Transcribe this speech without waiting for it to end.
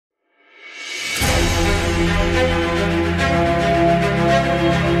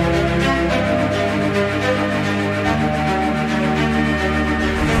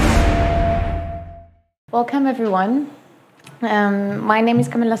Welcome, everyone. My name is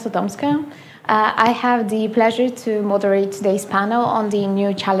Kamila Sotomska. I have the pleasure to moderate today's panel on the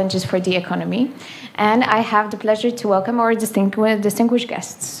new challenges for the economy. And I have the pleasure to welcome our distinguished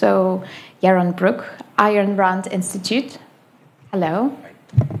guests. So, Yarona Brook, Ayn Rand Institute. Hello.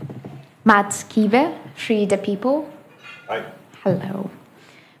 Matt Kive, Free the People. Hi. Hello.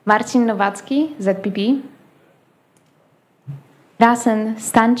 Marcin Nowacki, ZPP. Rasen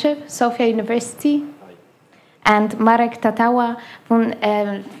Stanchev, Sofia University. And Marek Tatawa from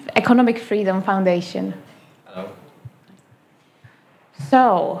Economic Freedom Foundation. Hello.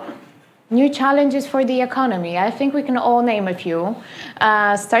 So, new challenges for the economy. I think we can all name a few.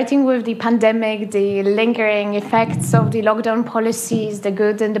 Starting with the pandemic, the lingering effects of the lockdown policies, the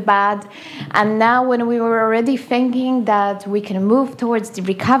good and the bad. And now when we were already thinking that we can move towards the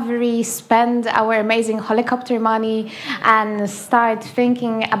recovery, spend our amazing helicopter money, and start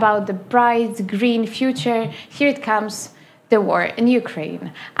thinking about the bright green future, here it comes, the war in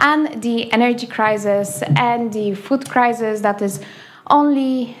Ukraine. And the energy crisis and the food crisis that is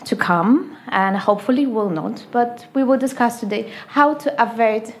only to come, and hopefully will not, but we will discuss today how to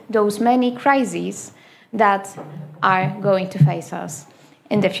avert those many crises that are going to face us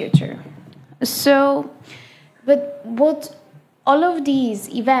in the future. So, but what all of these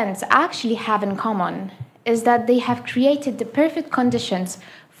events actually have in common is that they have created the perfect conditions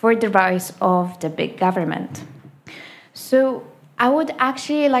for the rise of the big government. So I would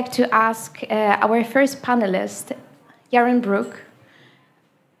actually like to ask our first panelist, Yarona Brook,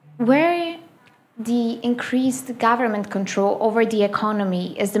 where the increased government control over the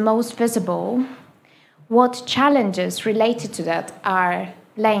economy is the most visible, what challenges related to that are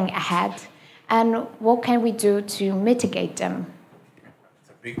laying ahead, and what can we do to mitigate them? It's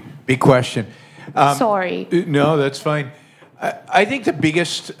a big question. Sorry. No, that's fine. I think the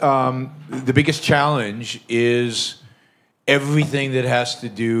biggest challenge is everything that has to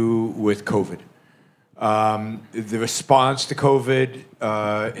do with COVID. The response to COVID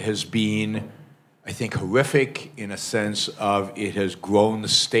has been, I think, horrific in a sense of it has grown the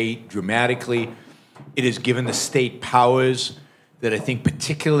state dramatically. It has given the state powers that I think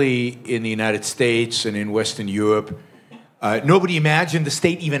particularly in the United States and in Western Europe, nobody imagined the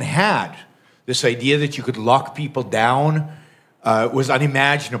state even had. This idea that you could lock people down was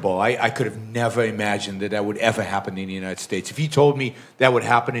unimaginable. I could have never imagined that would ever happen in the United States. If you told me that would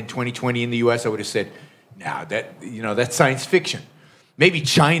happen in 2020 in the US, I would have said, no, that's science fiction. Maybe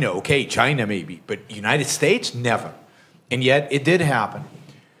China, okay, China maybe, but United States, never. And yet it did happen.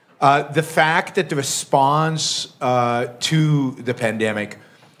 The fact that the response to the pandemic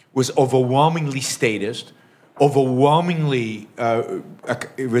was overwhelmingly statist, overwhelmingly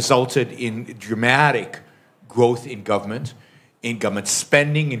resulted in dramatic growth in government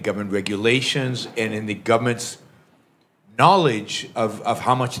spending, in government regulations, and in the government's knowledge of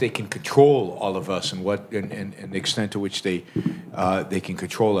how much they can control all of us and the extent to which they can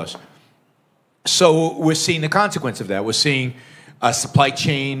control us. So we're seeing the consequence of that. We're seeing supply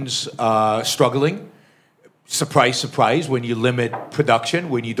chains struggling. Surprise, surprise, when you limit production,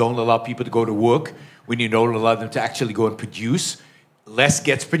 when you don't allow people to go to work, when you don't allow them to actually go and produce, less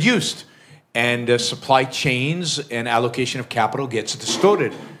gets produced. And supply chains and allocation of capital gets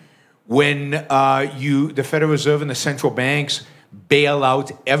distorted. When the Federal Reserve and the central banks bail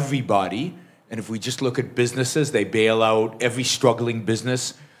out everybody, and if we just look at businesses, they bail out every struggling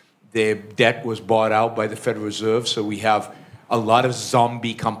business. Their debt was bought out by the Federal Reserve, so we have a lot of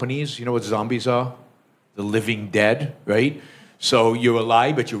zombie companies. You know what zombies are? The living dead, right? So you're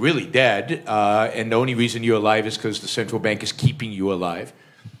alive, but you're really dead, and the only reason you're alive is because the central bank is keeping you alive.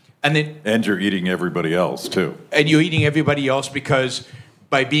 And you're eating everybody else, too. And you're eating everybody else because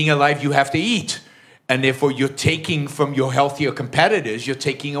by being alive, you have to eat. And therefore, you're taking from your healthier competitors, you're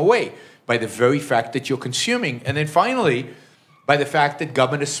taking away by the very fact that you're consuming. And then finally, by the fact that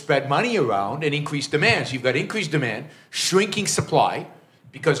government has spread money around and increased demand. So you've got increased demand, shrinking supply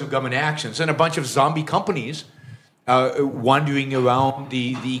because of government actions, and a bunch of zombie companies wandering around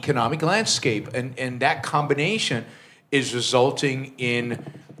the economic landscape. And that combination is resulting in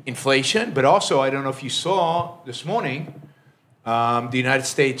inflation, but also, I don't know if you saw this morning, the United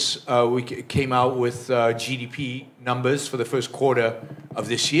States we came out with GDP numbers for the first quarter of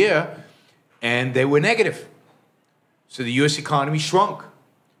this year, and they were negative. So the U.S. economy shrunk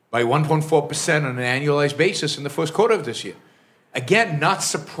by 1.4% on an annualized basis in the first quarter of this year. Again, not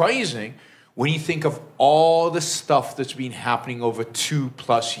surprising when you think of all the stuff that's been happening over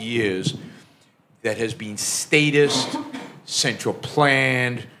 2+ years. that has been statist, central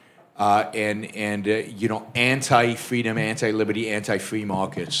planned, anti-freedom, anti-liberty, anti-free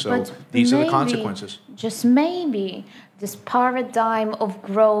markets. So But these are the maybe, consequences. just maybe, this paradigm of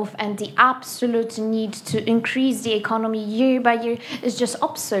growth and the absolute need to increase the economy year by year is just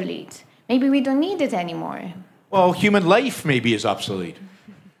obsolete. Maybe we don't need it anymore. Well, human life maybe is obsolete,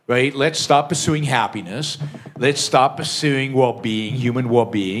 right? Let's stop pursuing happiness. Let's stop pursuing well-being, human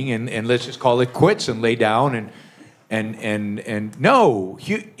well-being, and let's just call it quits and lay down and no,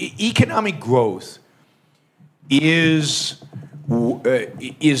 economic growth is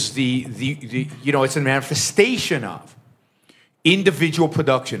it's a manifestation of individual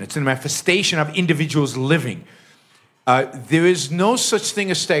production. It's a manifestation of individuals living. There is no such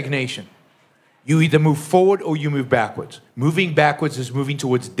thing as stagnation. You either move forward or you move backwards. Moving backwards is moving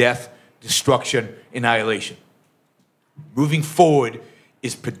towards death, destruction, annihilation. Moving forward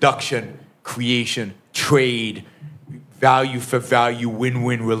is production, creation, trade, value for value,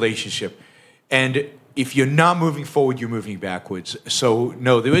 win-win relationship. And if you're not moving forward, you're moving backwards. So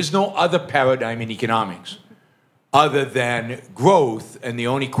no, there is no other paradigm in economics other than growth. And the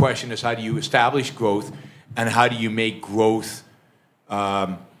only question is, how do you establish growth, and how do you make growth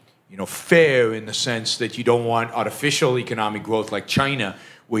fair, in the sense that you don't want artificial economic growth like China,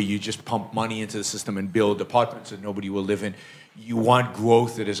 where you just pump money into the system and build apartments that nobody will live in. You want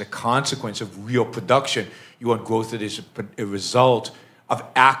growth that is a consequence of real production. You want growth that is a result of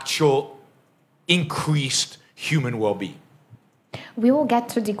actual increased human well-being. We will get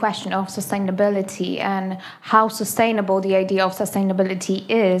to the question of sustainability and how sustainable the idea of sustainability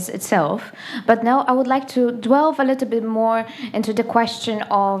is itself. But now I would like to delve a little bit more into the question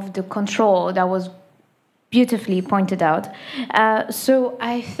of the control that was beautifully pointed out. So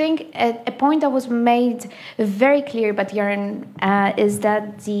I think a point that was made very clear by Yarona is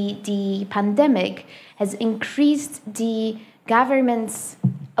that the pandemic has increased the government's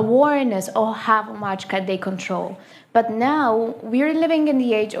awareness of how much can they control. But now we're living in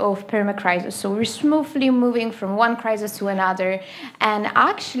the age of perma-crisis, so we're smoothly moving from one crisis to another. And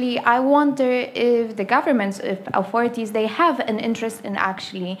actually, I wonder if the governments, if authorities, they have an interest in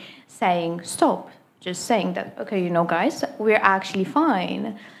actually saying, stop, just saying that, okay, guys, we're actually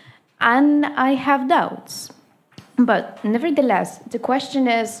fine. And I have doubts. But nevertheless, the question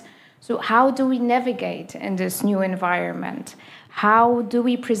is, so how do we navigate in this new environment? How do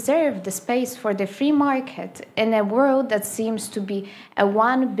we preserve the space for the free market in a world that seems to be a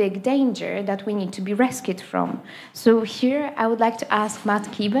one big danger that we need to be rescued from? So here I would like to ask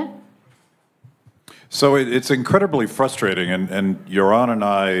Matt Kiebe. So it's incredibly frustrating, and Yarona and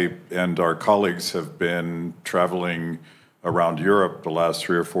I and our colleagues have been traveling around Europe the last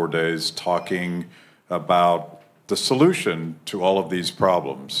 3 or 4 days talking about the solution to all of these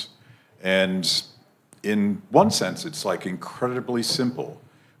problems. And in one sense, it's like incredibly simple.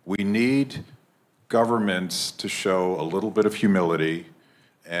 We need governments to show a little bit of humility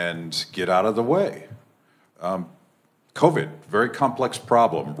and get out of the way. COVID, very complex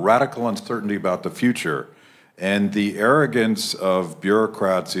problem, radical uncertainty about the future, and the arrogance of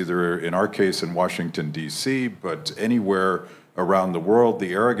bureaucrats, either in our case in Washington, D.C., but anywhere around the world,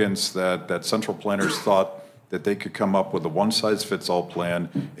 the arrogance that central planners thought that they could come up with a one-size-fits-all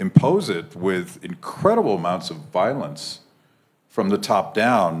plan, impose it with incredible amounts of violence from the top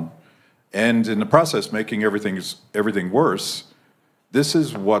down, and in the process making everything worse. This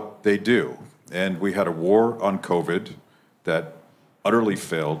is what they do. And we had a war on COVID that utterly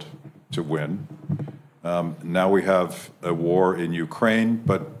failed to win. Now we have a war in Ukraine,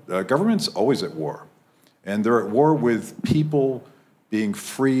 but government's always at war. And they're at war with people being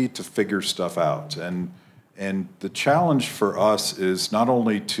free to figure stuff out. And the challenge for us is not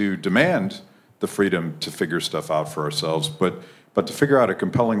only to demand the freedom to figure stuff out for ourselves, but to figure out a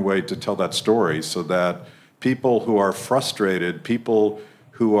compelling way to tell that story so that people who are frustrated, people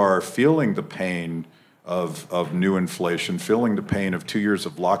who are feeling the pain of new inflation, feeling the pain of 2 years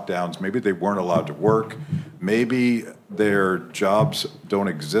of lockdowns, maybe they weren't allowed to work, maybe their jobs don't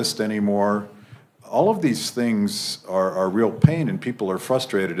exist anymore. All of these things are real pain and people are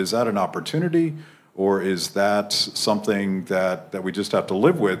frustrated. Is that an opportunity? Or is that something that we just have to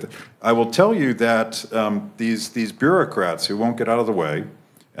live with? I will tell you that these bureaucrats who won't get out of the way,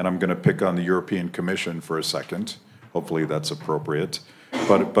 and I'm going to pick on the European Commission for a second, hopefully that's appropriate,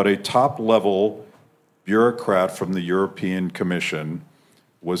 but a top-level bureaucrat from the European Commission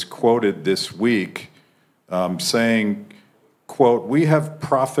was quoted this week saying, quote, "We have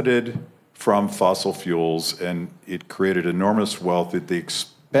profited from fossil fuels and it created enormous wealth at the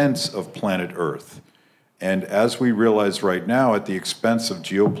expense of planet Earth. and as we realize right now, at the expense of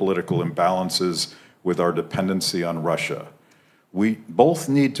geopolitical imbalances with our dependency on Russia. We both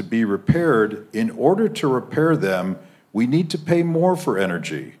need to be repaired. In order to repair them, we need to pay more for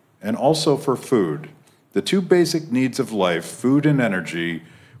energy and also for food. The two basic needs of life, food and energy,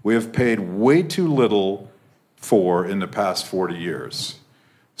 we have paid way too little for in the past 40 years.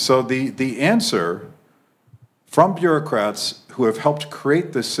 So the answer from bureaucrats who have helped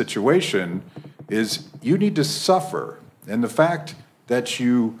create this situation is you need to suffer. And the fact that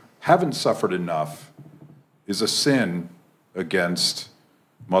you haven't suffered enough is a sin against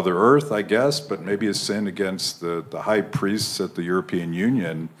Mother Earth, I guess, but maybe a sin against the high priests at the European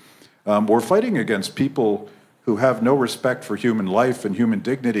Union. We're fighting against people who have no respect for human life and human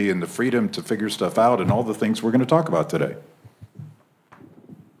dignity and the freedom to figure stuff out and all the things we're going to talk about today.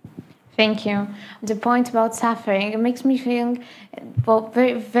 Thank you. The point about suffering, it makes me feel, well,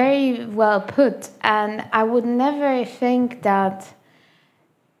 very, very well put. And I would never think that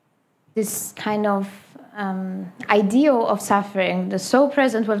this kind of ideal of suffering that's so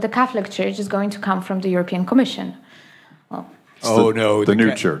present with the Catholic Church is going to come from the European Commission. Well, no. The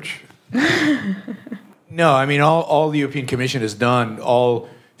new church. No, I mean, all the European Commission has done, all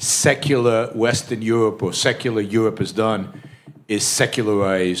secular Western Europe or secular Europe has done is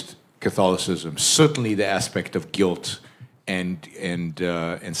secularized Catholicism. Certainly the aspect of guilt and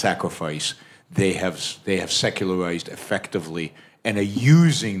sacrifice, they have secularized effectively and are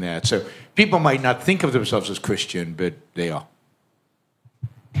using that. So people might not think of themselves as Christian, but they are.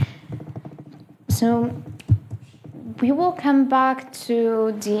 So we will come back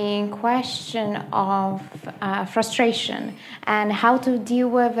to the question of frustration and how to deal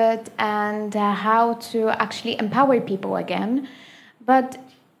with it and how to actually empower people again. But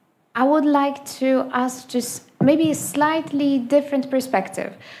I would like to ask just maybe a slightly different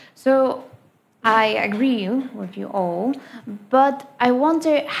perspective. So I agree with you all, but I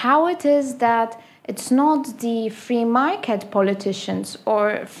wonder how it is that it's not the free market politicians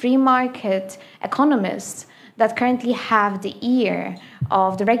or free market economists that currently have the ear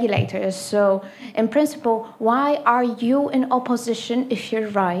of the regulators. So in principle, why are you in opposition if you're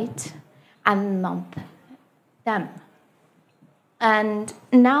right and not them? And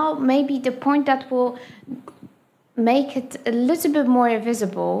now maybe the point that will make it a little bit more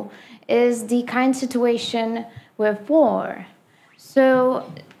visible is the current situation with war. So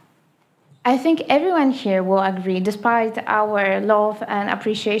I think everyone here will agree, despite our love and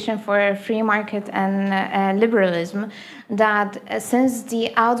appreciation for free market and liberalism, that since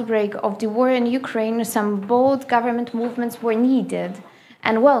the outbreak of the war in Ukraine, some bold government movements were needed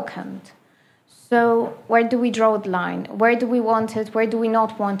and welcomed. So where do we draw the line? Where do we want it? Where do we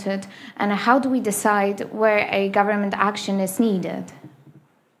not want it? And how do we decide where a government action is needed?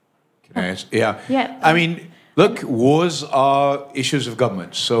 Can I answer? Yeah. Yeah. I mean, look, wars are issues of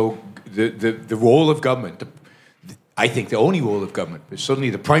government. So the role of government, I think the only role of government, but certainly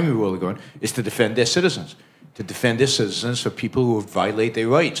the primary role of government, is to defend their citizens. To defend their citizens from people who would violate their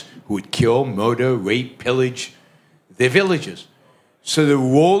rights, who would kill, murder, rape, pillage their villages. So the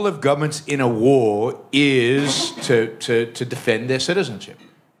role of governments in a war is to defend their citizenship.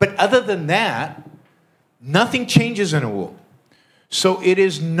 But other than that, nothing changes in a war. So it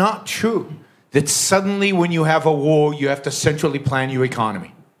is not true that suddenly when you have a war, you have to centrally plan your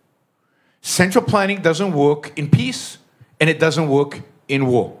economy. Central planning doesn't work in peace, and it doesn't work in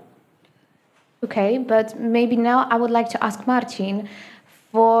war. Okay, but maybe now I would like to ask Marcin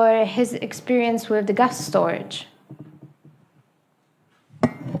for his experience with the gas storage.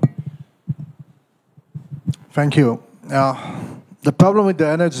 Thank you. The problem with the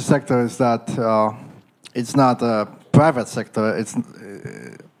energy sector is that it's not a private sector. It's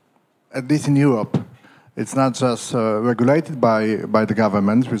at least in Europe, it's not just regulated by the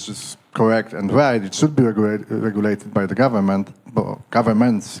government, which is correct and right. It should be regulated by the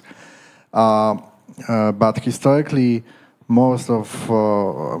governments. But historically, most of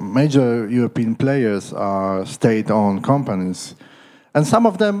major European players are state-owned companies, and some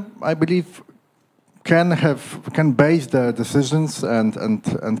of them, I believe, can base their decisions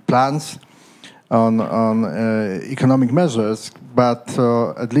and plans on economic measures, but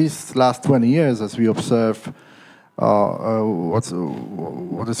at least last 20 years, as we observe what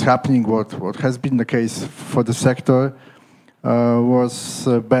is happening, what has been the case for the sector, was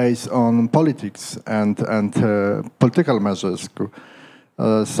based on politics and political measures.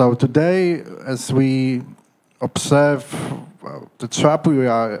 So today, as we observe the trap we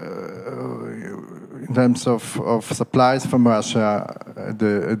are in terms of supplies from Russia at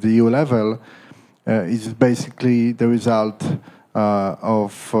the EU level, is basically the result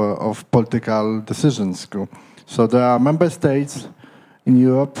of political decisions. So there are member states in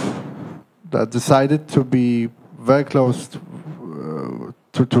Europe that decided to be very close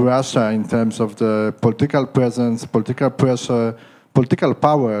to Russia in terms of the political presence, political pressure, political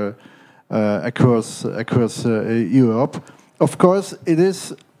power across Europe. Of course, it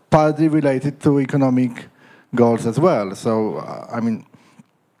is partly related to economic goals as well. So, I mean,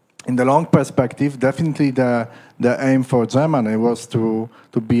 in the long perspective, definitely the aim for Germany was to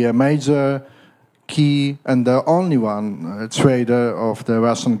be a major, key, and the only one trader of the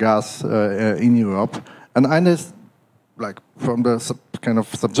Russian gas in Europe. And I understand, like, from the kind of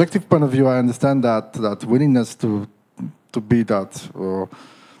subjective point of view, I understand that willingness to be that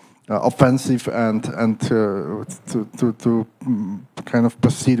offensive and to kind of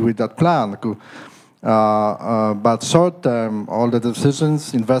proceed with that plan. But short term, all the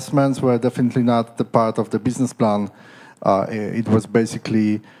decisions, investments were definitely not the part of the business plan. It was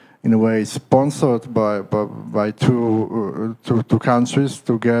basically, in a way, sponsored by two countries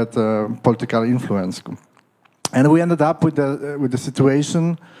to get political influence. And we ended up with the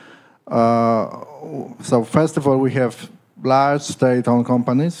situation. So first of all, we have large state-owned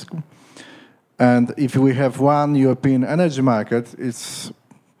companies, and if we have one European energy market,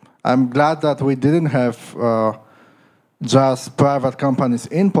 I'm glad that we didn't have just private companies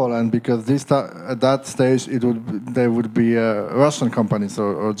in Poland, because at that stage they would be Russian companies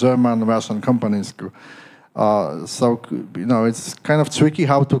or German-Russian companies. So it's kind of tricky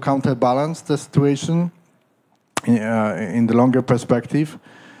how to counterbalance the situation in the longer perspective,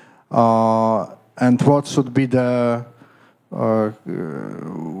 and what should be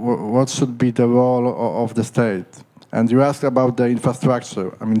the role of the state. And you asked about the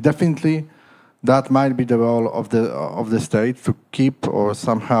infrastructure. I mean, definitely that might be the role of the state, to keep or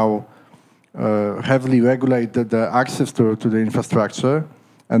somehow heavily regulate the access to the infrastructure,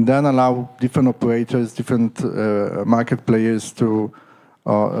 and then allow different operators, different market players to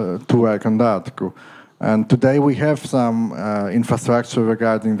work on that. And today we have some infrastructure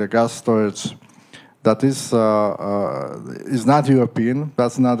regarding the gas storage that is not European.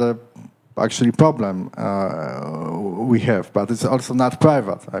 That's not a actually problem we have, but it's also not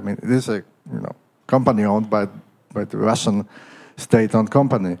private. I mean, it is a company owned by the Russian state-owned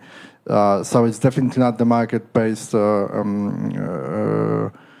company. So it's definitely not the market-based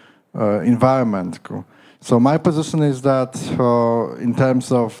environment. So my position is that in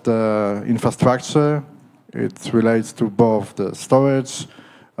terms of the infrastructure, it relates to both the storage,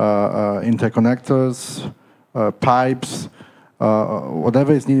 interconnectors, pipes,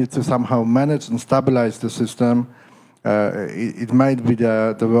 whatever is needed to somehow manage and stabilize the system. It might be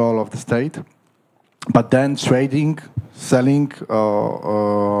the role of the state. But then trading, selling,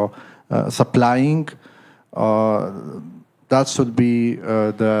 supplying, that should be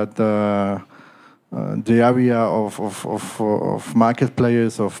the area of market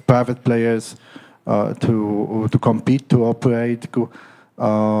players, of private players, to compete, to operate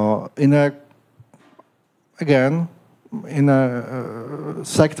in a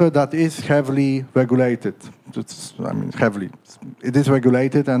sector that is heavily regulated. Heavily. It is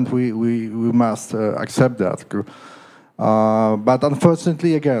regulated, and we must accept that. But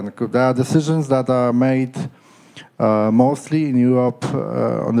unfortunately, again, there are decisions that are made mostly in Europe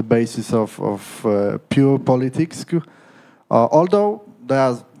on the basis of pure politics. Although there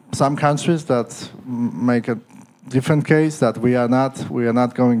are some countries that make a different case, that we are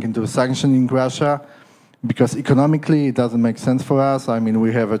not going into sanctioning Russia, because economically it doesn't make sense for us. I mean,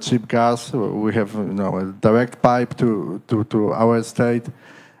 we have a cheap gas, we have a direct pipe to our state,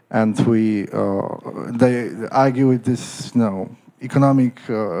 and they argue with this economic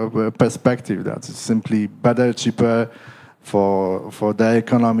perspective that it's simply better, cheaper for their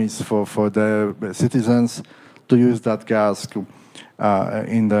economies, for their citizens to use that gas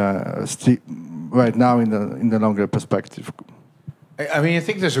right now in the longer perspective. I mean, I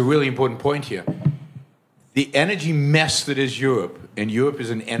think there's a really important point here. The energy mess that is Europe, and Europe is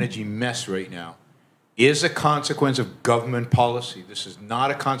an energy mess right now, is a consequence of government policy. This is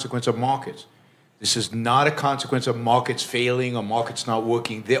not a consequence of markets. This is not a consequence of markets failing or markets not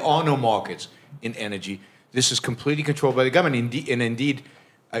working. There are no markets in energy. This is completely controlled by the government. And indeed,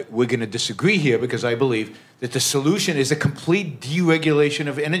 we're going to disagree here, because I believe that the solution is a complete deregulation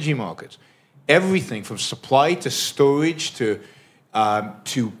of energy markets. Everything from supply to storage to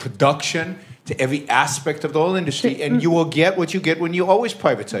production, to every aspect of the oil industry, and you will get what you get when you always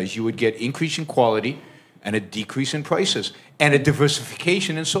privatize. You would get increase in quality and a decrease in prices and a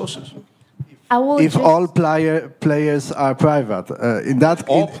diversification in sources. If all players are private,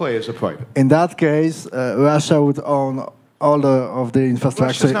 all players are private. In that case, Russia would own all of the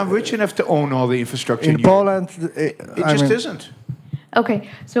infrastructure. Russia's not rich enough to own all the infrastructure In Poland, it just isn't. Okay,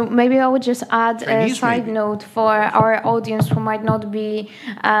 so maybe I would just add Chinese, a side maybe. note for our audience who might not be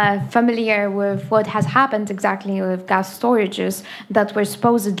familiar with what has happened exactly with gas storages that were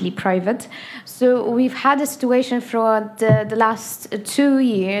supposedly private. So we've had a situation for the last 2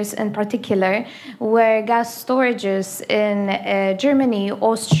 years in particular where gas storages in Germany,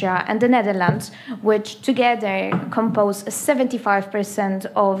 Austria and the Netherlands, which together compose 75%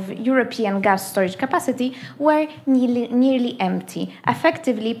 of European gas storage capacity, were nearly empty,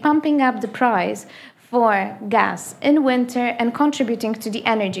 effectively pumping up the price for gas in winter and contributing to the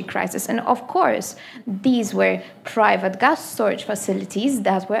energy crisis. And of course, these were private gas storage facilities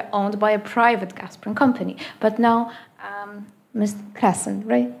that were owned by a private Gazprom company. But now, Mr. Klassen,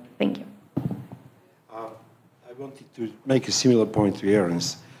 right? Thank you. I wanted to make a similar point to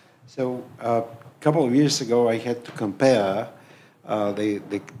Yaron's. So a couple of years ago, I had to compare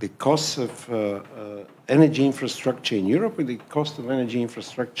the costs of energy infrastructure in Europe with the cost of energy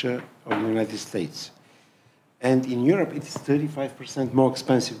infrastructure of the United States. And in Europe, it's 35% more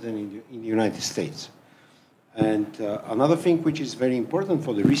expensive than in the United States. And another thing which is very important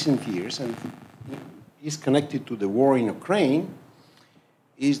for the recent years and is connected to the war in Ukraine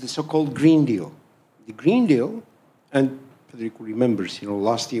is the so-called Green Deal. The Green Deal, and Federico remembers,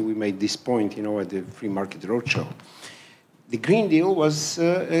 last year we made this point, at the Free Market Roadshow. The Green Deal was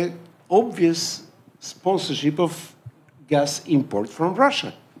an obvious sponsorship of gas import from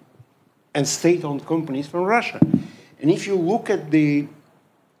Russia and state-owned companies from Russia. And if you look at the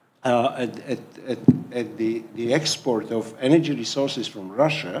export of energy resources from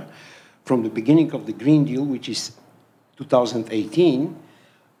Russia from the beginning of the Green Deal, which is 2018,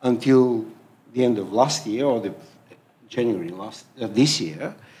 until the end of last year or the January this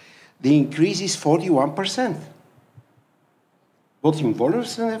year, the increase is 41%, both in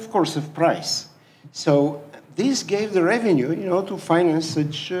volumes and, of course, of price. So this gave the revenue, to finance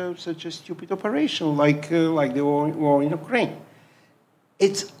such a stupid operation like the war in Ukraine.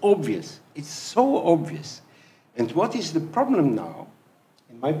 It's obvious. It's so obvious. And what is the problem now,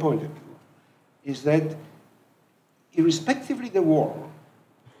 in my point of view, is that irrespectively the war,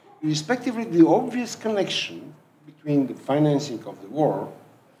 irrespectively the obvious connection between the financing of the war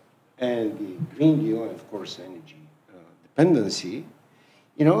and the Green Deal and, of course, energy dependency,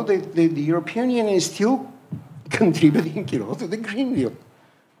 the European Union is still contributing, to the Green Deal.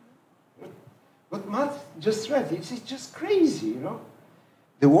 What Matt just read, it's just crazy,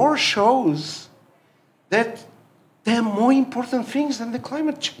 The war shows that there are more important things than the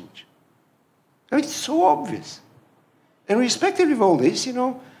climate change. It's so obvious. And irrespective of all this,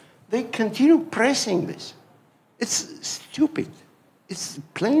 they continue pressing this. It's stupid. It's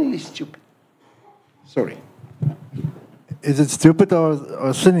plainly stupid. Sorry. Is it stupid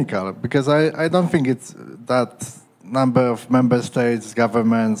or cynical? Because I don't think it's that number of member states,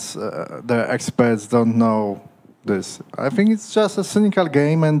 governments, their experts don't know this. I think it's just a cynical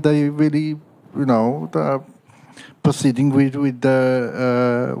game, and they really, they're proceeding with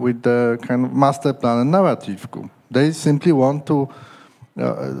the kind of master plan and narrative. They simply want to.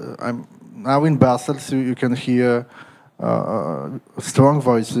 Now in Brussels, you can hear strong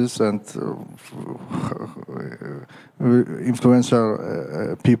voices and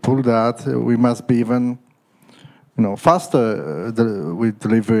influential people that we must be even, faster with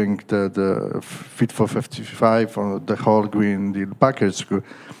delivering the Fit for 55 or the whole Green Deal package,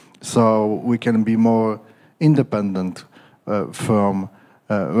 so we can be more independent from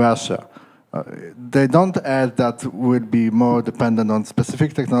Russia. They don't add that we'll be more dependent on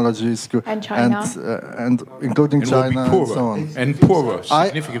specific technologies and China, and including China and so on. And poorer,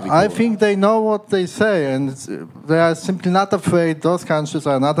 significantly poorer. I think they know what they say, and they are simply not afraid. Those countries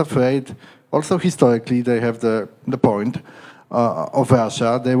are not afraid. Also, historically, they have the point of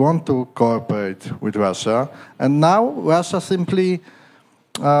Russia. They want to cooperate with Russia, and now Russia simply.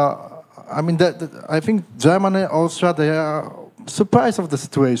 I think Germany, Austria, they are surprised of the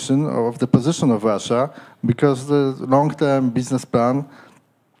situation, of the position of Russia, because the long-term business plan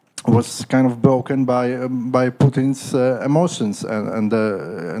was kind of broken by Putin's emotions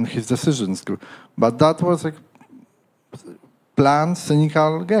and his decisions. But that was a planned,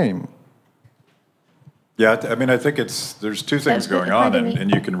 cynical game. Yeah, I think there's two things going on,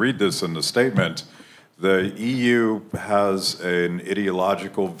 and you can read this in the statement. The EU has an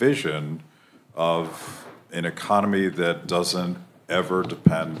ideological vision of an economy that doesn't ever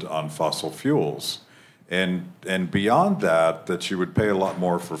depend on fossil fuels. And beyond that you would pay a lot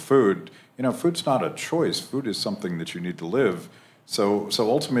more for food. Food's not a choice. Food is something that you need to live. So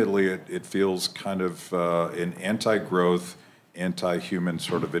ultimately, it feels kind of an anti-growth, anti-human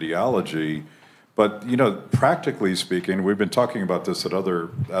sort of ideology. But, you know, practically speaking, we've been talking about this at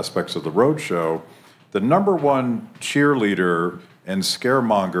other aspects of the roadshow, the number one cheerleader and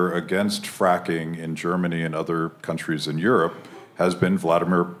scaremonger against fracking in Germany and other countries in Europe has been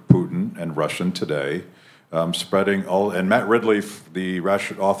Vladimir Putin and Russian Today, spreading all, and Matt Ridley, the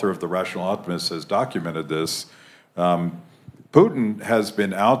author of The Rational Optimist, has documented this. Putin has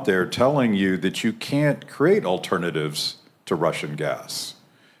been out there telling you that you can't create alternatives to Russian gas.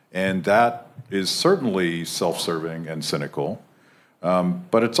 And that is certainly self-serving and cynical.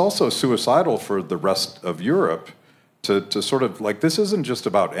 But it's also suicidal for the rest of Europe to sort of, like, this isn't just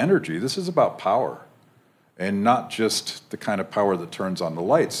about energy, this is about power. And not just the kind of power that turns on the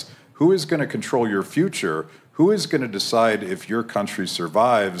lights. Who is going to control your future? Who is going to decide if your country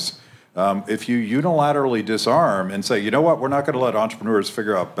survives if you unilaterally disarm and say, you know what, we're not going to let entrepreneurs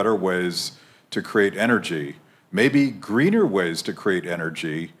figure out better ways to create energy, maybe greener ways to create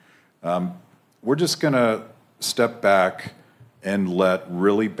energy. We're just going to step back and let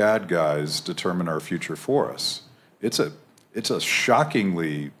really bad guys determine our future for us. It's a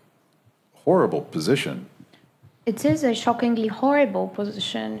shockingly horrible position. It is a shockingly horrible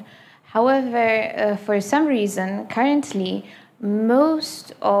position. However, for some reason, currently,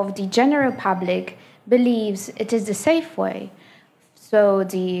 most of the general public believes it is the safe way. So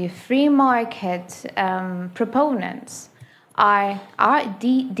the free market proponents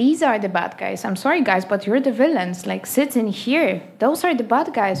these are the bad guys. I'm sorry, guys, but you're the villains. Like, sitting here, those are the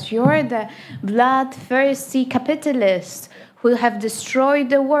bad guys. You're the bloodthirsty capitalists who have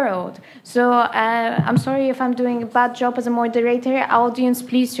destroyed the world. So I'm sorry if I'm doing a bad job as a moderator. Audience,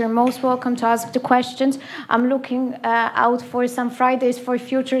 please, you're most welcome to ask the questions. I'm looking out for some Fridays for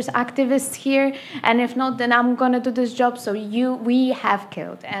Futures activists here, and if not, then I'm gonna do this job. So we have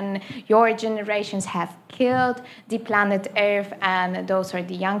killed, and your generations have killed the planet Earth, and those are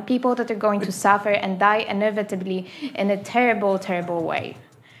the young people that are going to suffer and die inevitably in a terrible, terrible way.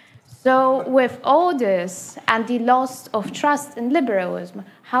 So with all this and the loss of trust in liberalism,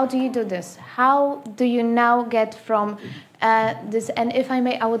 how do you do this? How do you now get from this? And if I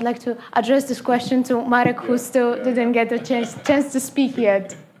may, I would like to address this question to Marek, who still didn't get a chance to speak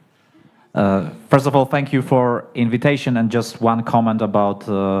yet. First of all, thank you for invitation, and just one comment about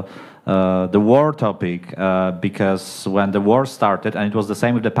the war topic, because when the war started, and it was the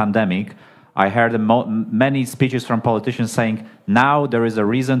same with the pandemic, I heard many speeches from politicians saying, now there is a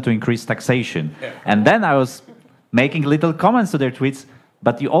reason to increase taxation. Yeah. And then I was making little comments to their tweets,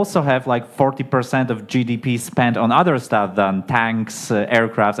 but you also have like 40% of GDP spent on other stuff than tanks,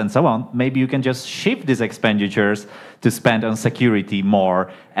 aircrafts, and so on. Maybe you can just shift these expenditures to spend on security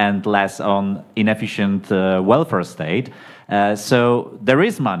more and less on inefficient welfare state. So there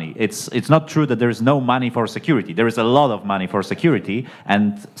is money. It's not true that there is no money for security. There is a lot of money for security,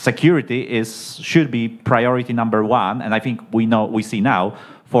 and security should be priority number one. And I think we see now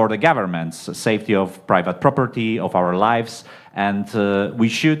for the government's safety of private property, of our lives, and we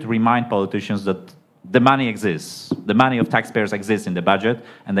should remind politicians that the money exists. The money of taxpayers exists in the budget,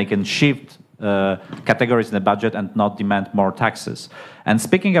 and they can shift categories in the budget and not demand more taxes. And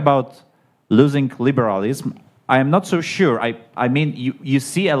speaking about losing liberalism, I am not so sure. I mean, you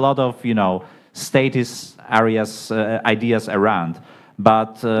see a lot of, statist ideas around,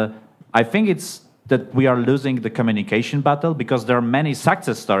 but I think it's that we are losing the communication battle, because there are many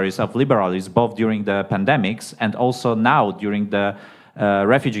success stories of liberalism, both during the pandemics and also now during the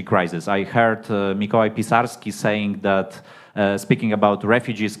refugee crisis. I heard Mikołaj Pisarski saying that, speaking about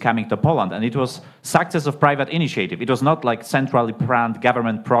refugees coming to Poland, and it was success of private initiative. It was not like centrally planned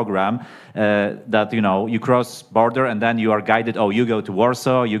government program that, you cross border and then you are guided, oh, you go to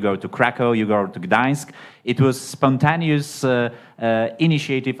Warsaw, you go to Krakow, you go to Gdańsk. It was spontaneous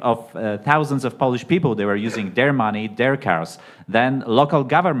initiative of thousands of Polish people. They were using their money, their cars. Then local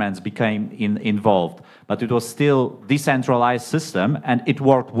governments became involved, but it was still decentralized system, and it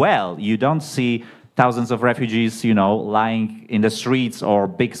worked well. You don't see thousands of refugees, lying in the streets or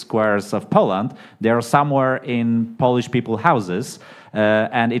big squares of Poland. They are somewhere in Polish people's houses.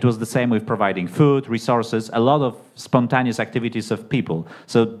 And it was the same with providing food, resources, a lot of spontaneous activities of people.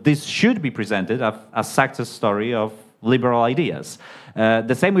 So this should be presented as a success story of liberal ideas.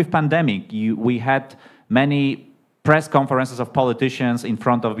 The same with pandemic. We had many press conferences of politicians in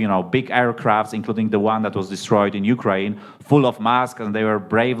front of, big aircrafts, including the one that was destroyed in Ukraine, full of masks, and they were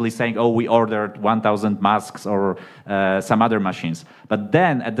bravely saying, oh, we ordered 1,000 masks or some other machines. But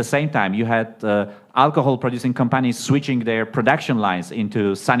then, at the same time, you had alcohol-producing companies switching their production lines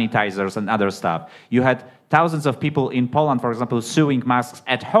into sanitizers and other stuff. You had thousands of people in Poland, for example, sewing masks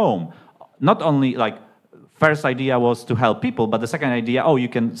at home. Not only, first idea was to help people, but the second idea, oh, you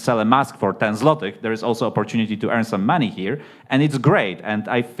can sell a mask for 10 zlotych. There is also opportunity to earn some money here, and it's great. And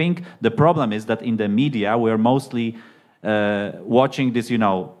I think the problem is that in the media, we're mostly watching this,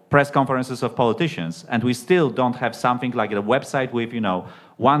 press conferences of politicians, and we still don't have something like a website with,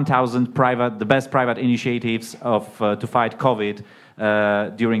 1,000 the best private initiatives to fight COVID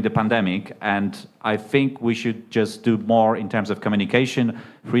during the pandemic. And I think we should just do more in terms of communication.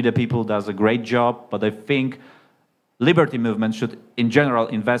 Free the People does a great job, but I think Liberty Movement should, in general,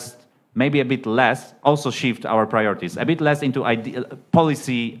 invest maybe a bit less, also shift our priorities, a bit less into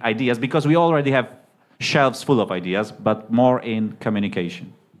policy ideas, because we already have shelves full of ideas, but more in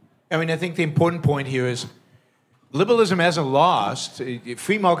communication. I mean, I think the important point here is liberalism hasn't lost,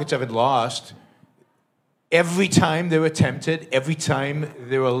 free markets haven't lost. Every time they're attempted, every time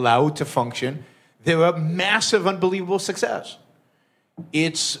they're allowed to function, they're a massive, unbelievable success.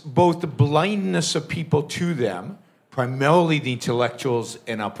 It's both the blindness of people to them, primarily the intellectuals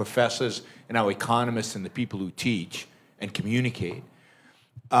and our professors and our economists and the people who teach and communicate,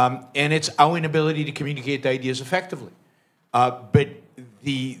 and it's our inability to communicate the ideas effectively. But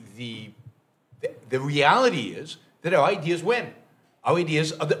the reality is that our ideas win. Our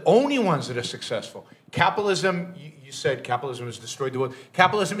ideas are the only ones that are successful. Capitalism, you said capitalism has destroyed the world.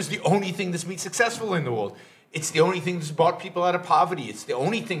 Capitalism is the only thing that's been successful in the world. It's the only thing that's brought people out of poverty. It's the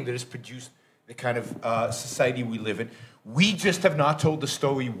only thing that has produced the kind of society we live in. We just have not told the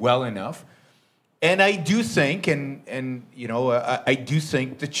story well enough. And I do think, I do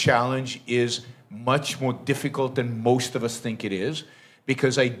think the challenge is much more difficult than most of us think it is,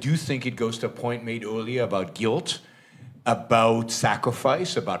 because I do think it goes to a point made earlier about guilt, about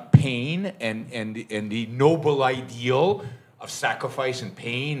sacrifice, about pain, and the noble ideal of sacrifice and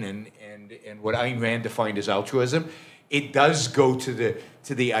pain, and what Ayn Rand defined as altruism. It does go to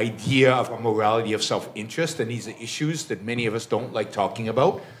the idea of a morality of self-interest, and these are issues that many of us don't like talking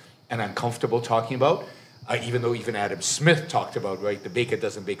about and uncomfortable talking about, even though even Adam Smith talked about, right, the baker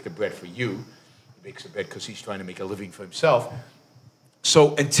doesn't bake the bread for you, he bakes the bread because he's trying to make a living for himself.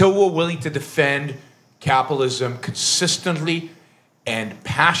 So until we're willing to defend capitalism consistently and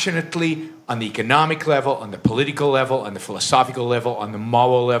passionately on the economic level, on the political level, on the philosophical level, on the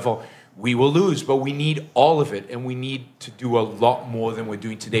moral level, we will lose. But we need all of it, and we need to do a lot more than we're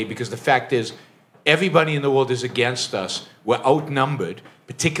doing today, because the fact is, everybody in the world is against us. We're outnumbered,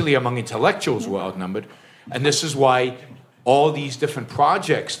 particularly among intellectuals we're outnumbered, and this is why all these different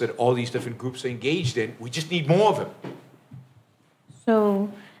projects that all these different groups are engaged in, we just need more of them.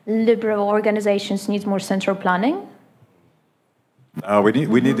 So liberal organizations need more central planning?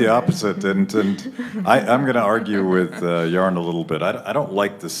 We need the opposite, and I'm going to argue with Yarona a little bit. I don't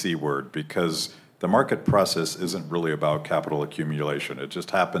like the C word, because the market process isn't really about capital accumulation. It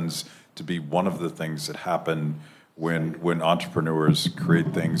just happens to be one of the things that happen when entrepreneurs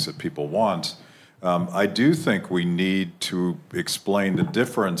create things that people want. I do think we need to explain the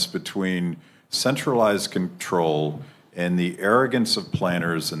difference between centralized control and the arrogance of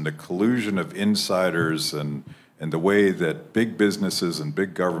planners and the collusion of insiders and the way that big businesses and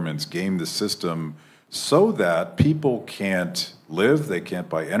big governments game the system so that people can't live, they can't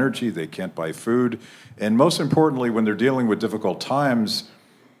buy energy, they can't buy food. And most importantly, when they're dealing with difficult times,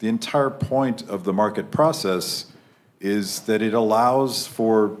 the entire point of the market process is that it allows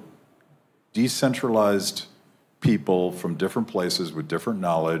for decentralized people from different places with different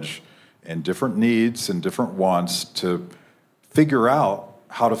knowledge and different needs and different wants to figure out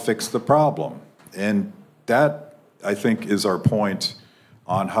how to fix the problem. And that, I think, is our point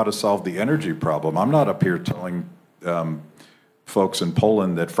on how to solve the energy problem. I'm not up here telling folks in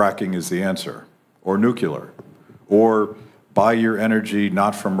Poland that fracking is the answer, or nuclear, or buy your energy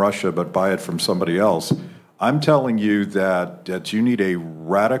not from Russia, but buy it from somebody else. I'm telling you that you need a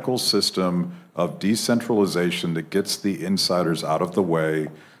radical system of decentralization that gets the insiders out of the way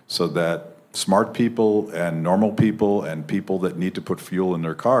so that smart people and normal people and people that need to put fuel in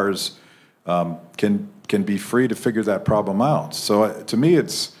their cars can be free to figure that problem out. So to me,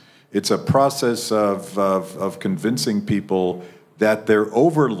 it's a process of convincing people that their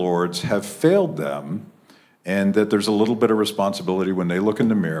overlords have failed them, and that there's a little bit of responsibility when they look in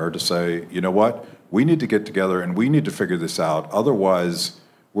the mirror to say, you know what, we need to get together and we need to figure this out. Otherwise,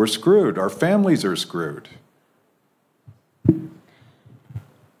 we're screwed. Our families are screwed.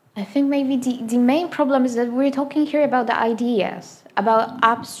 I think maybe the main problem is that we're talking here about the ideas, about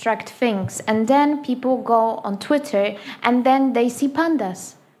abstract things, and then people go on Twitter and then they see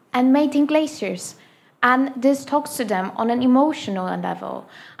pandas and mating glaciers. And this talks to them on an emotional level.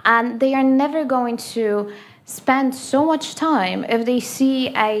 And they are never going to spend so much time if they see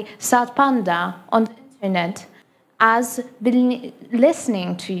a sad panda on the internet as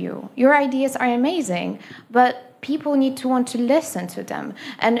listening to you. Your ideas are amazing, but people need to want to listen to them.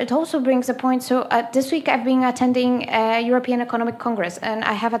 And it also brings a point, so this week I've been attending a European Economic Congress, and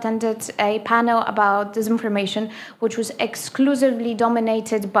I have attended a panel about disinformation, which was exclusively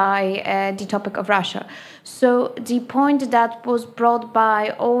dominated by the topic of Russia. So the point that was brought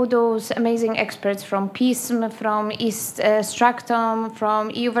by all those amazing experts from PISM, from East Stractum, from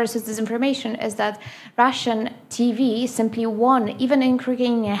EU versus Disinformation, is that Russian TV simply won, even in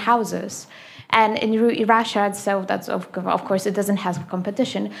Ukrainian houses. And in Russia itself, that's of course, it doesn't have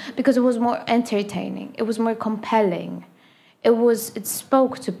competition because it was more entertaining. It was more compelling. It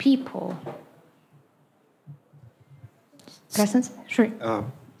spoke to people. Questions? Sure.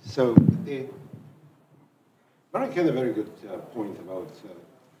 So, Marek had a very good point about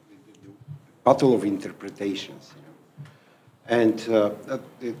the battle of interpretations. You know? And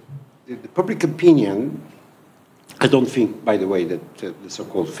the public opinion, I don't think, by the way, that the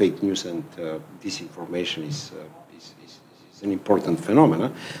so-called fake news and disinformation is an important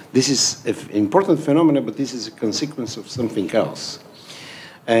phenomenon. This is an important phenomenon, but this is a consequence of something else.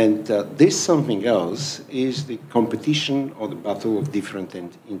 And this something else is the competition or the battle of different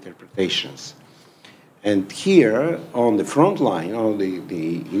interpretations. And here, on the front line, or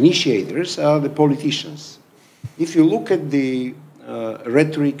the initiators are the politicians. If you look at the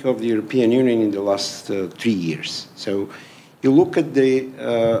rhetoric of the European Union in the last 3 years. So you look at the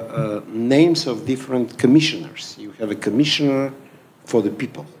names of different commissioners. You have a commissioner for the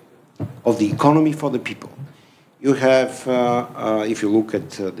people, of the economy for the people. You have, if you look at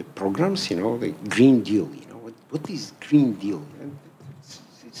the programs, you know, the Green Deal. You know, what is Green Deal?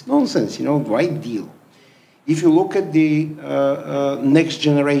 It's nonsense, you know, White Deal. If you look at the next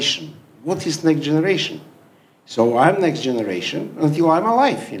generation, what is next generation? So I'm next generation until I'm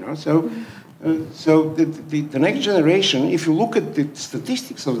alive, you know. So, the next generation, if you look at the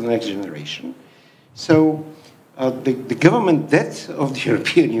statistics of the next generation, so the government debt of the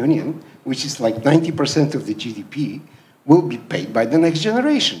European Union, which is like 90% of the GDP, will be paid by the next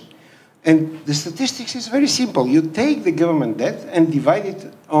generation. And the statistics is very simple. You take the government debt and divide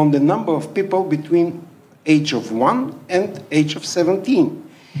it on the number of people between age of 1 and age of 17.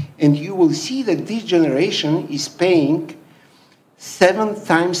 And you will see that this generation is paying 7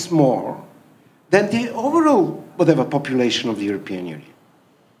 times more than the overall, whatever, population of the European Union.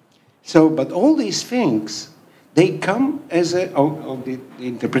 So, but all these things, they come as the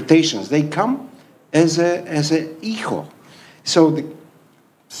interpretations, they come as a echo. So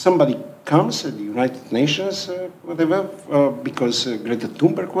somebody comes at the United Nations, whatever, because Greta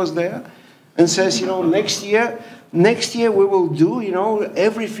Thunberg was there, and says, you know, next year we will do, you know,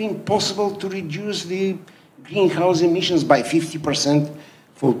 everything possible to reduce the greenhouse emissions by 50%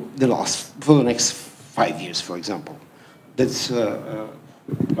 for the next 5 years, for example. That's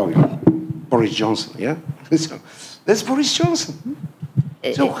Boris Johnson, yeah. So that's Boris Johnson.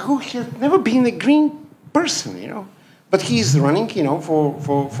 So who has never been a green person, you know, but he is running, you know,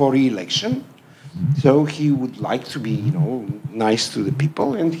 for re-election. So he would like to be, you know, nice to the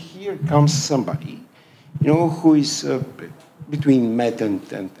people, and here comes somebody, you know, who is between mad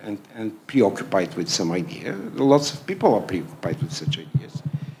and preoccupied with some idea. Lots of people are preoccupied with such ideas.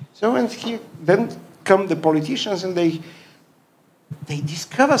 So, and here then come the politicians, and they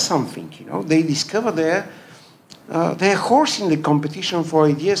discover something, you know. They discover their horse in the competition for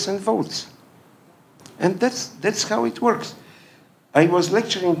ideas and votes, and that's how it works. I was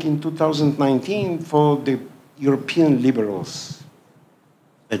lecturing in 2019 for the European liberals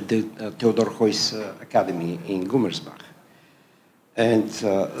at the Theodor Heuss Academy in Gummersbach. And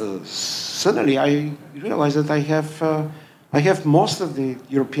suddenly I realized that I have most of the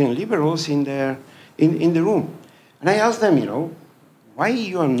European liberals in the room. And I asked them, you know, why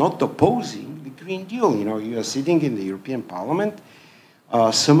you are not opposing the Green Deal? You know, you are sitting in the European Parliament.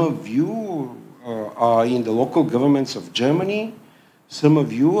 Some of you are in the local governments of Germany. Some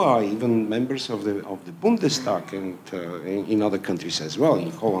of you are even members of the Bundestag, and in other countries as well.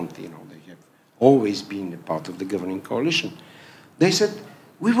 In Holland, you know, they have always been a part of the governing coalition. They said,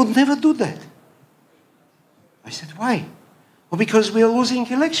 we would never do that. I said, why? Well, because we are losing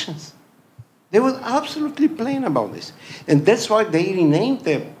elections. They were absolutely plain about this. And that's why they renamed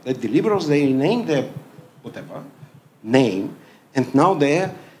the liberals, they renamed their whatever name, and now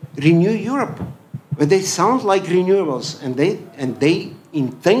they're Renew Europe, where they sound like renewables, and they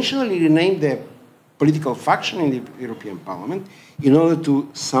intentionally renamed their political faction in the European Parliament in order to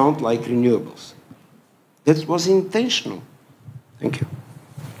sound like renewables. That was intentional. Thank you.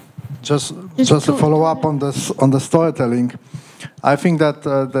 Just to follow up on this, on the storytelling, I think that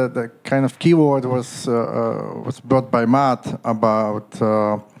the kind of keyword was brought by Matt about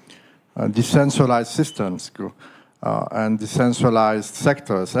decentralized systems and decentralized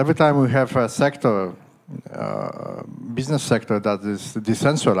sectors. Every time we have a sector, business sector that is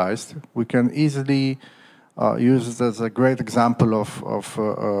decentralized, we can easily use it as a great example of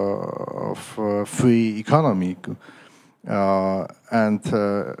free economy. And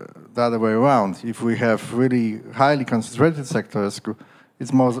the other way around, if we have really highly concentrated sectors,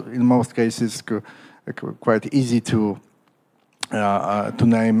 it's in most cases quite easy to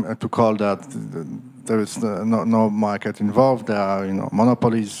call that there is no market involved. There are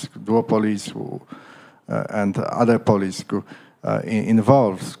monopolies, duopolies, and other polies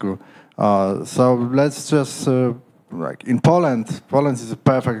involved. So let's just like in Poland. Poland is a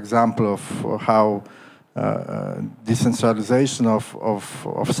perfect example of how decentralization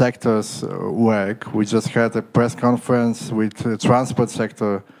of sectors work. We just had a press conference with the transport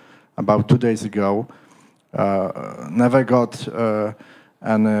sector about 2 days ago. Never got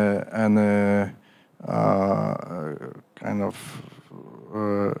any kind of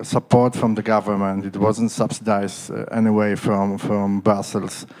support from the government. It wasn't subsidized anyway from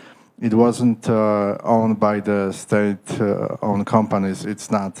Brussels. It wasn't owned by the state-owned companies. It's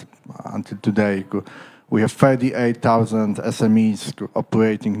not until today. We have 38,000 SMEs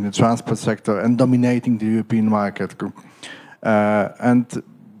operating in the transport sector and dominating the European market. And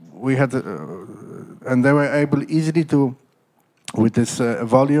we had, and they were able easily to, with this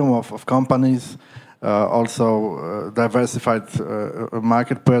volume of companies, also diversified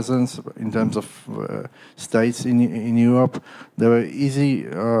market presence in terms of states in Europe. They were easy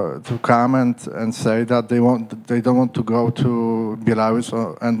to come and say that they don't want to go to Belarus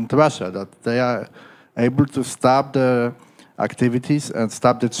and Russia, that they are able to stop the activities and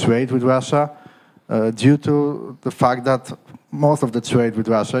stop the trade with Russia due to the fact that most of the trade with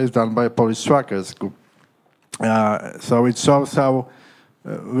Russia is done by Polish truckers. So it shows how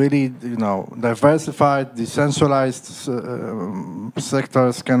really, diversified, decentralized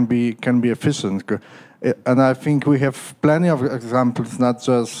sectors can be efficient. And I think we have plenty of examples, not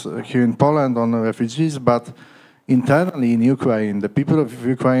just here in Poland on refugees, but internally in Ukraine. The people of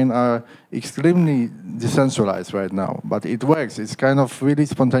Ukraine are extremely decentralized right now, but it works. It's kind of really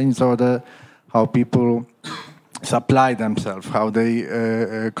spontaneous order, how people supply themselves, how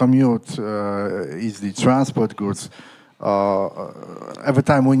they commute easily, transport goods. Every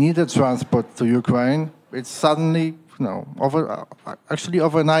time we need a transport to Ukraine, it's suddenly, actually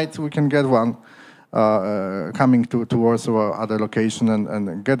overnight we can get one coming to Warsaw or other location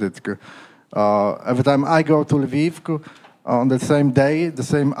and get it. Every time I go to Lviv, on the same day, the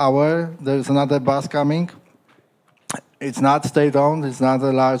same hour, there's another bus coming. It's not state-owned, it's not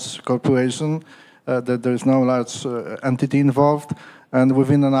a large corporation, there's no large entity involved, and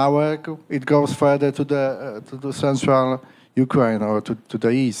within an hour, it goes further to the central Ukraine or to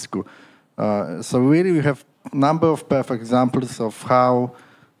the east. So really, we have a number of perfect examples of how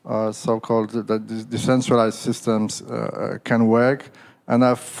so-called decentralized systems can work, and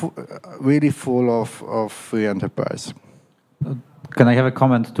are really full of free enterprise. Can I have a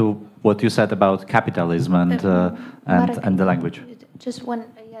comment to what you said about capitalism and the language? Just one,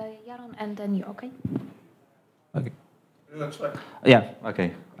 Yaron, and then you, okay? Okay. Yeah,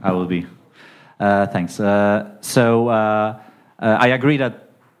 okay, I will be. Thanks. So I agree that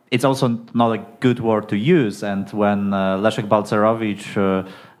it's also not a good word to use, and when Leszek Balcerowicz,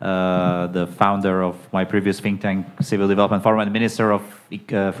 the founder of my previous think tank, Civil Development Forum, and Minister of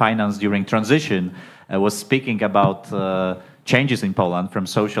Finance during transition, was speaking about changes in Poland from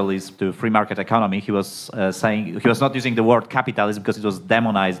socialism to free market economy, he was saying, he was not using the word capitalism because it was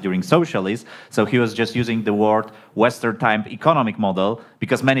demonized during socialism, so he was just using the word Western type economic model,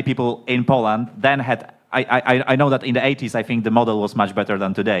 because many people in Poland then had, I know that in the 80s, I think the model was much better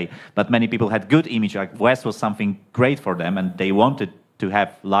than today, but many people had good image, like West was something great for them, and they wanted to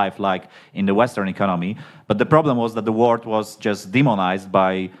have life like in the Western economy, but the problem was that the word was just demonized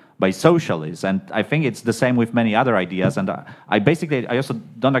by socialists, and I think it's the same with many other ideas, and I also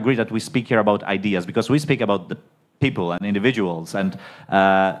don't agree that we speak here about ideas, because we speak about the people and individuals, and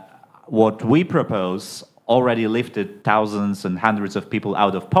what we propose already lifted thousands and hundreds of people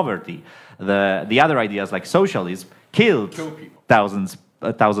out of poverty. The other ideas like socialism killed thousands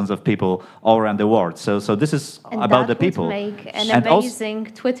thousands of people all around the world. So this is and about the that would people. make an And also- amazing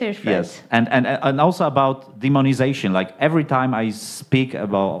Twitter thread. Yes, and also about demonization. Like every time I speak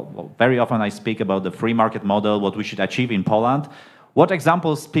about, very often I speak about the free market model, what we should achieve in Poland. What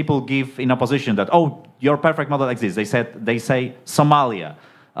examples people give in opposition that, oh, your perfect model exists? They say Somalia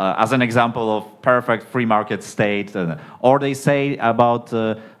as an example of perfect free market state, or they say about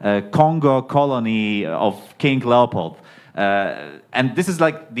Congo colony of King Leopold. And this is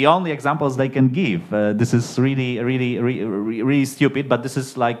like the only examples they can give. This is really stupid, but this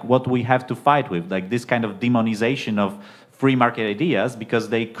is like what we have to fight with, like this kind of demonization of free market ideas, because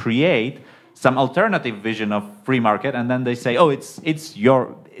they create some alternative vision of free market, and then they say, oh, this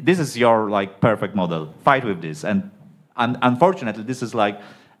is your like perfect model. Fight with this, and unfortunately, this is like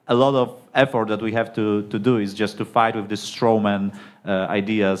a lot of effort that we have to do is just to fight with the strawman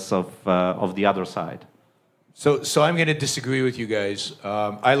ideas of the other side. So I'm going to disagree with you guys.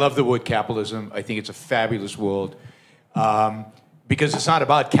 I love the word capitalism. I think it's a fabulous word because it's not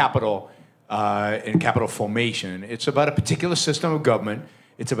about capital and capital formation. It's about a particular system of government.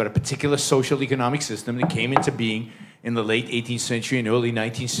 It's about a particular social economic system that came into being in the late 18th century and early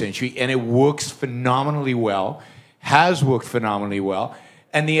 19th century, and it works phenomenally well, has worked phenomenally well.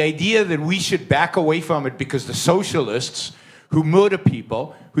 And the idea that we should back away from it because the socialists who murder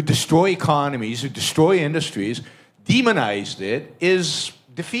people, who destroy economies, who destroy industries, demonized it, is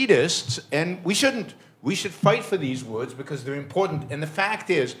defeatist, and we shouldn't. We should fight for these words because they're important. And the fact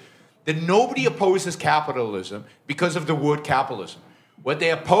is that nobody opposes capitalism because of the word capitalism. What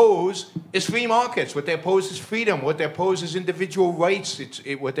they oppose is free markets. What they oppose is freedom. What they oppose is individual rights.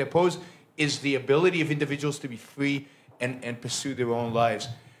 What they oppose is the ability of individuals to be free and pursue their own lives.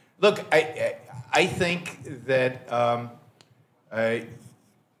 Look, I think that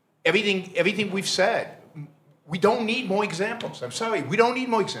everything we've said, we don't need more examples. I'm sorry, we don't need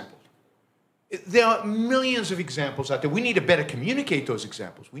more examples. There are millions of examples out there. We need to better communicate those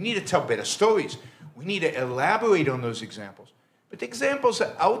examples. We need to tell better stories. We need to elaborate on those examples. But the examples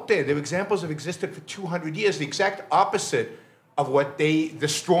are out there. They're examples that have existed for 200 years, the exact opposite of what the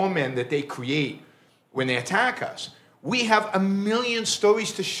straw men that they create when they attack us. We have a million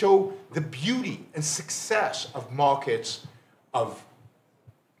stories to show the beauty and success of markets, of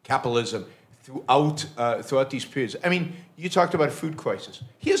capitalism throughout these periods. I mean, you talked about a food crisis.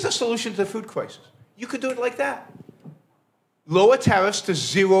 Here's the solution to the food crisis. You could do it like that. Lower tariffs to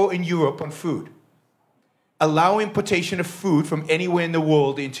zero in Europe on food. Allow importation of food from anywhere in the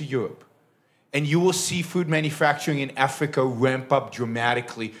world into Europe. And you will see food manufacturing in Africa ramp up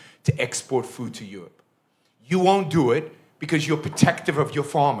dramatically to export food to Europe. You won't do it because you're protective of your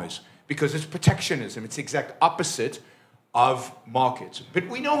farmers, because it's protectionism. It's the exact opposite of markets. But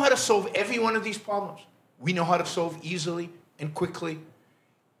we know how to solve every one of these problems. We know how to solve easily and quickly.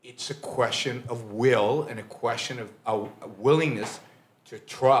 It's a question of will and a question of a willingness to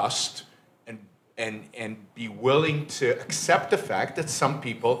trust and be willing to accept the fact that some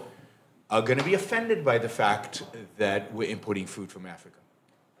people are going to be offended by the fact that we're importing food from Africa.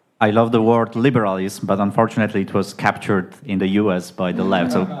 I love the word liberalism, but unfortunately it was captured in the US by the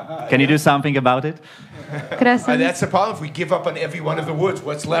left. So can you do something about it? That's the problem. If we give up on every one of the words,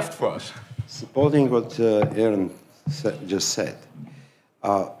 what's left for us? Supporting what Yaron just said,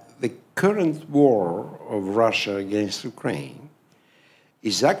 the current war of Russia against Ukraine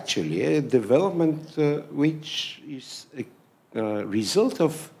is actually a development which is a result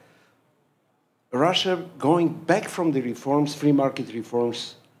of Russia going back from the reforms, free market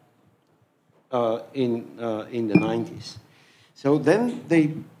reforms, in the 90s. So then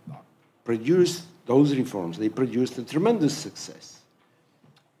they produced those reforms. They produced a tremendous success.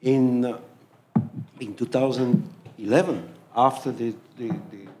 In 2011, after the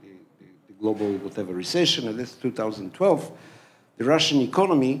global whatever recession, and that's 2012, the Russian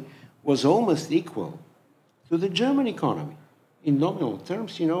economy was almost equal to the German economy. In nominal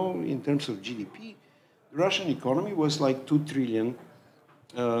terms, you know, in terms of GDP, the Russian economy was like 2 trillion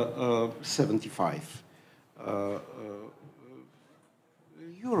 75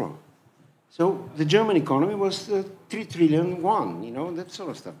 euro. So the German economy was 3 trillion won, you know, that sort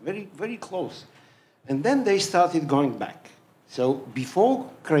of stuff, very, very close. And then they started going back. So before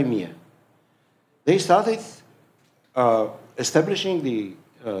Crimea, they started establishing the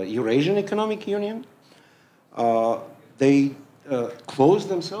Eurasian Economic Union. They closed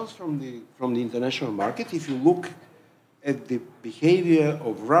themselves from the international market. If you look at the behavior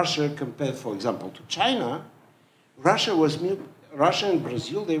of Russia compared, for example, to China, Russia and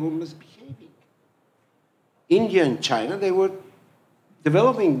Brazil, they were misbehaving. India and China, they were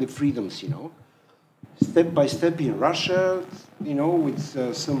developing the freedoms, you know. step by step in Russia, you know, with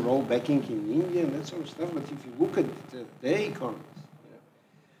some rollbacking in India and that sort of stuff. But if you look at their economies, you know,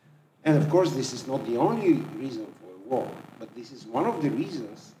 and of course this is not the only reason for a war, but this is one of the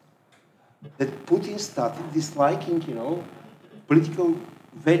reasons that Putin started disliking, you know, political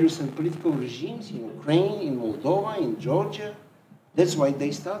values and political regimes in Ukraine, in Moldova, in Georgia. That's why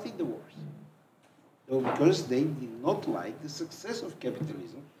they started the wars. So because they did not like the success of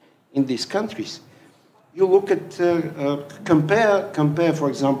capitalism in these countries. You look at, compare, for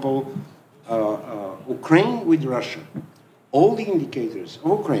example, Ukraine with Russia. All the indicators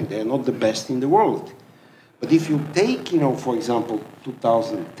of Ukraine, they are not the best in the world. But if you take, you know, for example,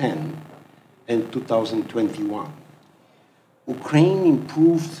 2010 and 2021, Ukraine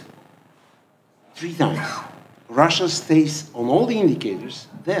improved 3 times. Russia stays on all the indicators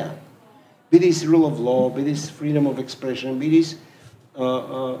there. Be this rule of law, be this freedom of expression, be this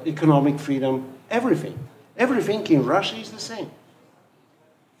economic freedom, everything. Everything in Russia is the same.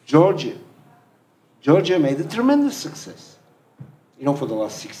 Georgia made a tremendous success, you know, for the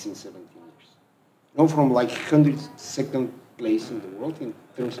last 16, 17 years. You know, from like 102nd place in the world in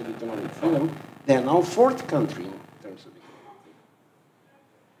terms of economic freedom, they are now 4th country in terms of economic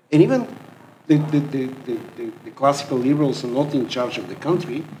freedom. And even the classical liberals are not in charge of the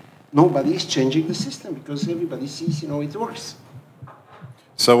country. Nobody is changing the system because everybody sees, you know, it works.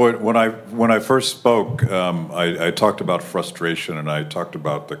 So when I first spoke, I talked about frustration and I talked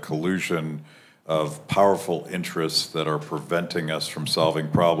about the collusion of powerful interests that are preventing us from solving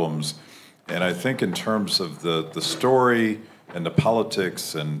problems. And I think in terms of the story and the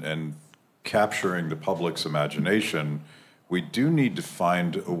politics and capturing the public's imagination, we do need to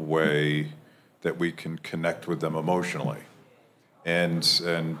find a way that we can connect with them emotionally. And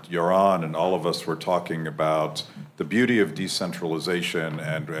Yarona and all of us were talking about the beauty of decentralization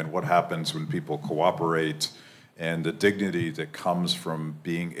and what happens when people cooperate and the dignity that comes from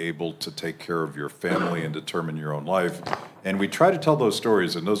being able to take care of your family and determine your own life. And we try to tell those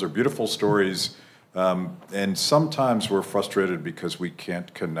stories, and those are beautiful stories. And sometimes we're frustrated because we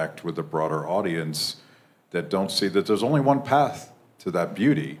can't connect with a broader audience that don't see that there's only one path to that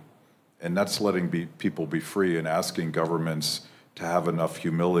beauty, and that's letting people be free and asking governments to have enough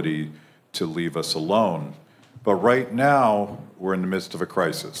humility to leave us alone. But right now, we're in the midst of a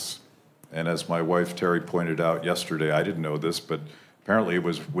crisis. And as my wife Terry pointed out yesterday, I didn't know this, but apparently it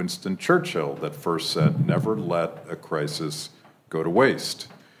was Winston Churchill that first said, never let a crisis go to waste.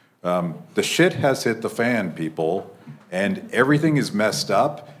 The shit has hit the fan, people, and everything is messed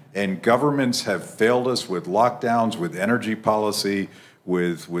up, and governments have failed us with lockdowns, with energy policy,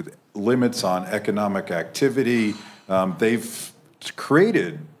 with limits on economic activity. They've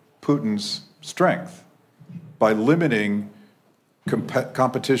created Putin's strength by limiting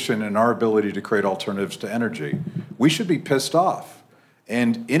competition and our ability to create alternatives to energy. We should be pissed off.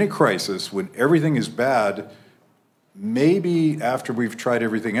 And in a crisis, when everything is bad, maybe after we've tried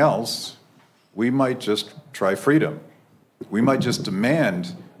everything else, we might just try freedom. We might just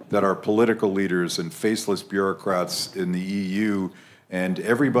demand that our political leaders and faceless bureaucrats in the EU and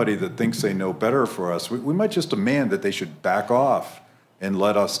everybody that thinks they know better for us, we might just demand that they should back off and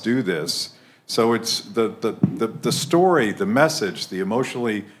let us do this. So it's the story, the message, the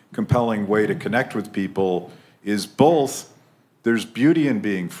emotionally compelling way to connect with people is both there's beauty in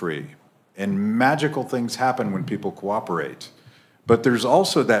being free, and magical things happen when people cooperate. But there's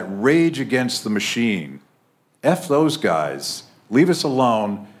also that rage against the machine. F those guys, leave us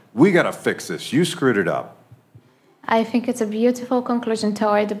alone, we gotta fix this, you screwed it up. I think it's a beautiful conclusion to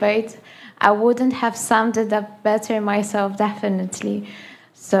our debate. I wouldn't have summed it up better myself, definitely.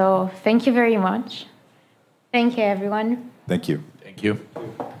 So thank you very much. Thank you, everyone. Thank you. Thank you.